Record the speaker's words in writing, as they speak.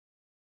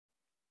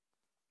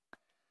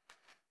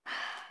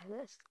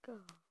Let's go.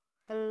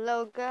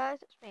 Hello guys,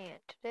 it's me and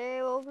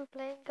today we'll be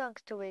playing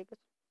Gangster Vegas.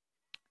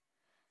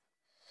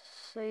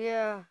 So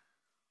yeah,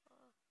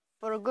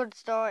 for a good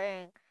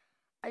starting,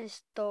 I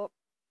just thought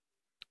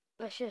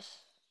let's just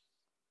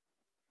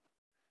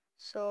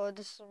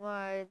this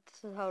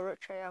is how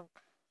rich I am.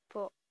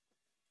 But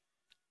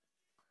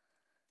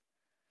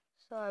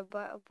I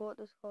bought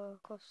this car,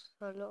 it costs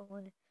a lot of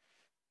money.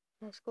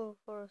 Let's go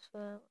for a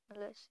swim and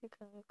let's see,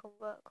 can we come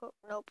back up?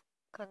 Nope,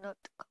 cannot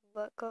come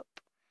back up.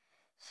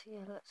 So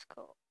yeah, let's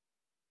go.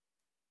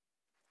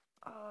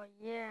 Oh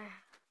yeah.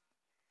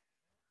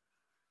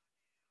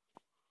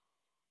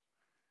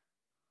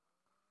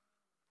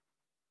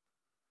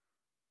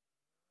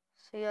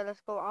 So yeah,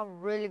 let's go.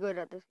 I'm really good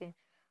at this game.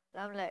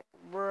 I'm like,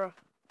 bruh.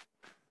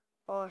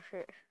 Oh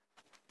shit.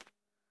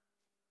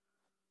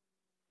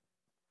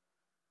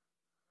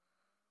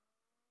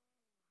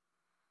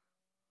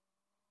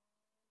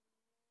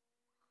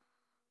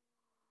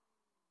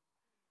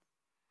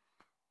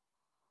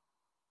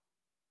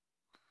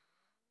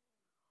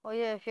 Oh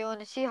yeah, if you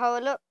want to see how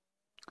it look,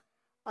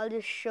 I'll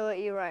just show it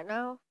you right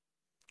now.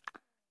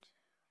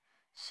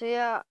 So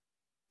yeah,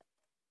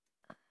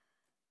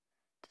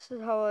 this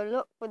is how I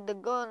look with the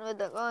gun, with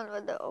the gun,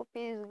 with the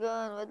OP's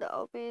gun, with the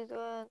OP's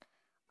gun.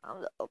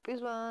 I'm the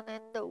OP's one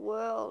in the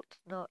world.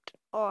 Not.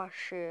 Oh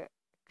shit.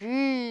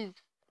 Jeez.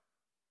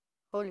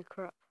 Holy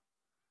crap.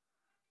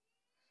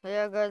 So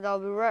yeah guys, I'll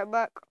be right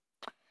back.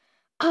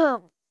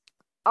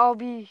 I'll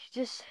be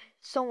just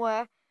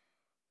somewhere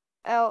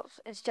else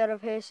instead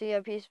of here. So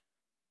yeah, peace.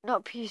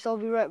 Not peace, I'll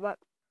be right back.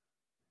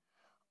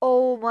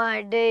 Oh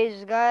my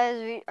days,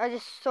 guys. I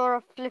just saw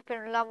a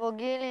flipping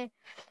Lamborghini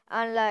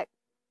and like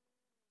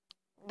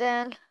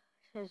then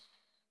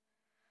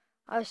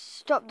I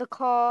stopped the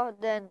car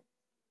then.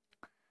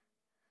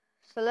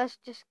 So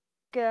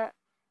get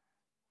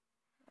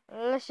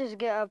let's just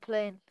get a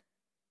plane.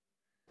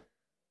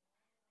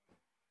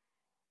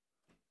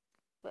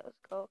 Let's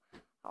go.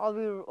 I'll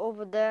be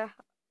over there.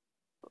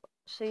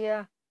 So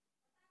yeah.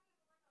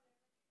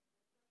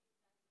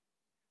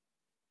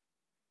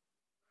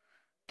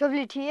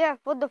 WTF,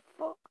 what the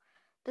fuck?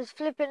 There's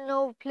flipping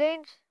no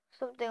planes?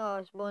 Something I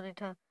was born in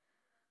time.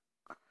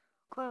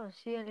 Can't even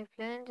see any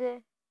planes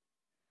there.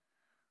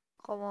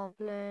 Come on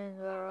planes,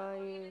 where are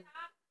you?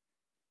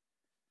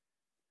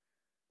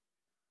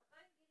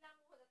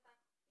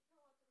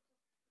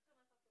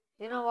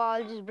 You know what,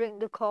 I'll just bring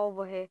the car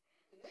over here.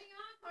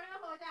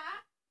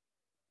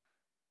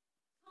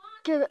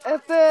 Get the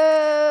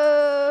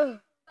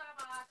F.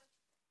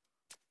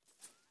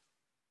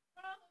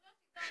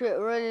 Shit,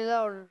 really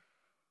loud.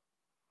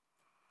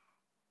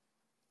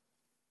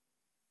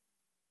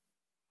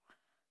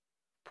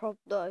 Prop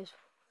that is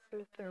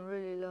flipping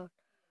really loud.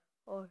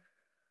 Oh,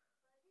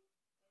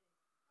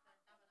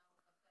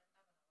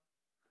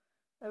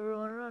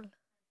 everyone run.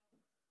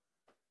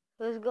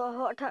 Let's go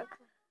hot attack.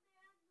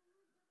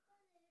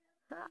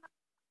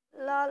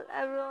 Lol,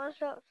 everyone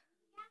stops.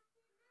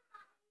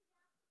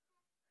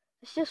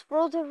 It's just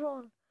froze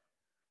everyone.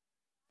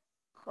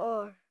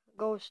 Or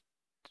ghost.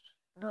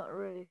 Not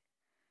really.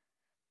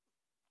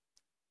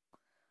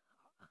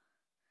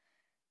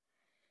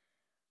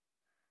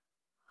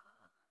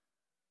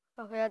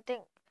 Okay, I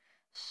think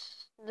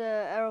the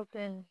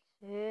aeroplane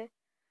is here.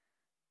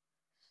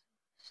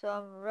 So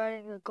I'm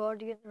riding the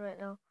Guardian right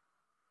now.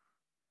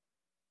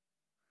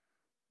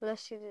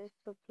 Let's see if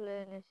the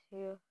plane is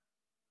here.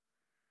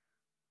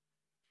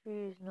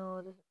 Please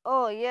no.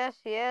 Oh yes,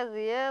 yes,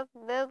 yes.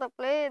 There's a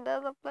plane.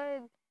 There's a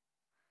plane.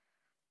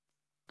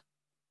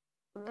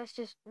 Let's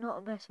just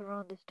not mess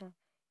around this time.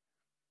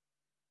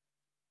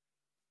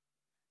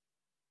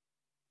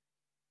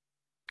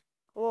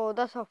 Whoa,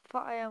 that's how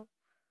far I am.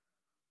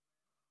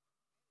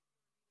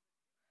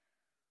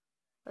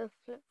 I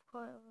flip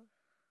quite.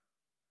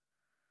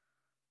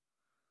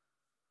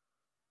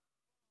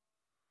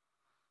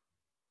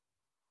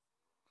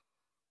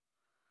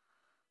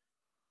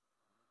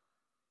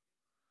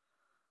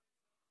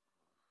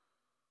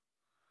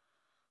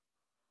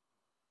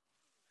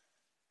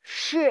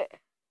 Shit.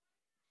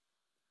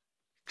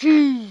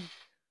 Jeez.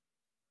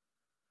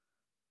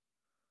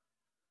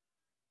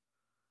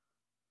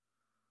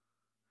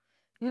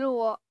 You know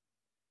what?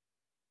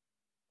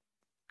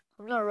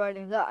 I'm not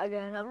riding that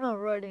again. I'm not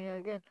riding it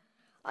again.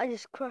 I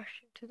just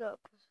crashed into that.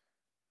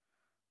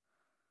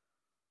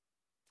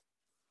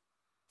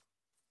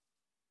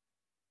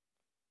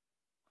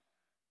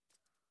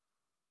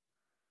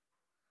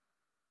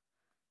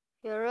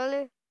 You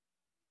really?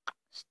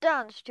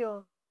 Stand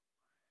still.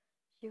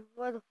 You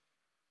what the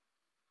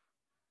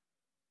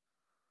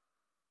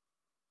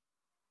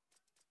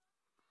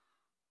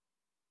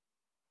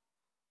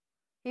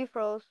He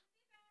froze.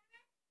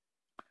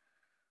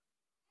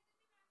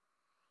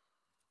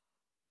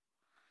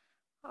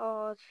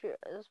 Oh shit,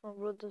 that's my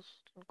brother's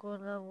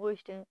going on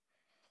wasting.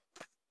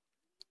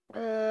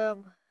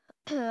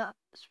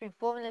 It's been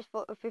 4 minutes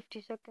for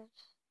 50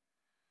 seconds.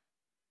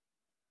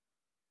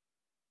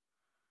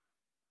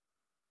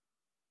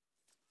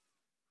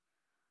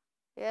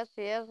 Yes,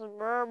 yes,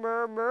 brr,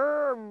 brr,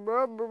 brr,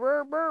 brr, brr,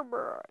 brr, brr,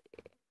 brr.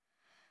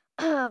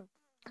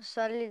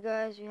 Sadly,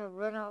 guys, we have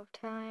run out of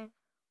time.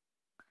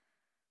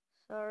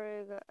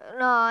 Sorry, guys.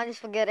 No, just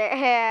forget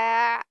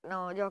it.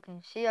 No,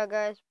 joking. See ya,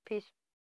 guys. Peace.